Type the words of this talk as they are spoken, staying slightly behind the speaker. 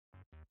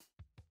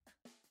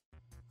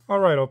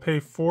Alright, I'll pay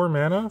 4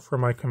 mana for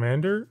my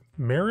commander,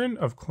 Marin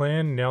of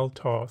Clan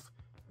Neltoth.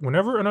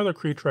 Whenever another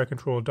creature I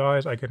control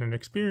dies, I get an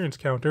experience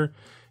counter,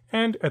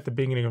 and at the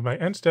beginning of my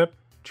end step,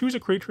 choose a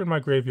creature in my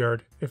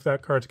graveyard. If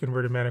that card's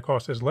converted mana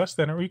cost is less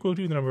than or equal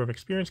to the number of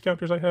experience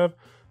counters I have,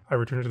 I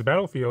return it to the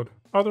battlefield.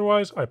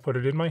 Otherwise, I put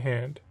it in my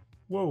hand.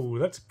 Whoa,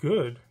 that's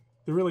good.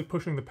 They're really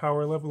pushing the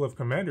power level of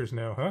commanders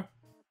now, huh?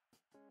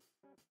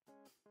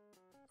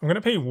 I'm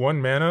gonna pay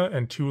 1 mana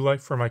and 2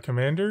 life for my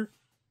commander,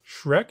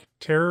 Shrek,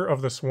 Terror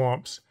of the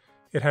Swamps.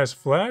 It has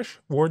Flash,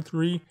 Ward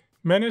 3,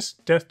 Menace,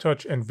 Death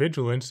Touch, and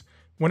Vigilance.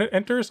 When it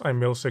enters, I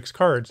mill 6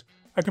 cards.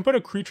 I can put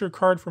a creature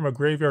card from a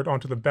graveyard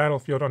onto the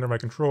battlefield under my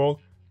control.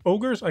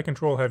 Ogres I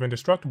control have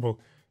Indestructible.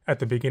 At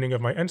the beginning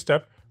of my end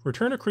step,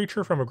 return a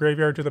creature from a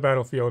graveyard to the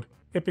battlefield.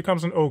 It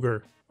becomes an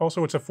ogre.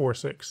 Also, it's a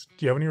 4/6.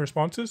 Do you have any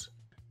responses?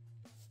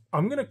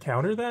 I'm gonna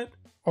counter that.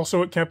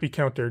 Also, it can't be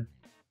countered.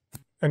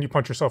 And you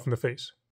punch yourself in the face.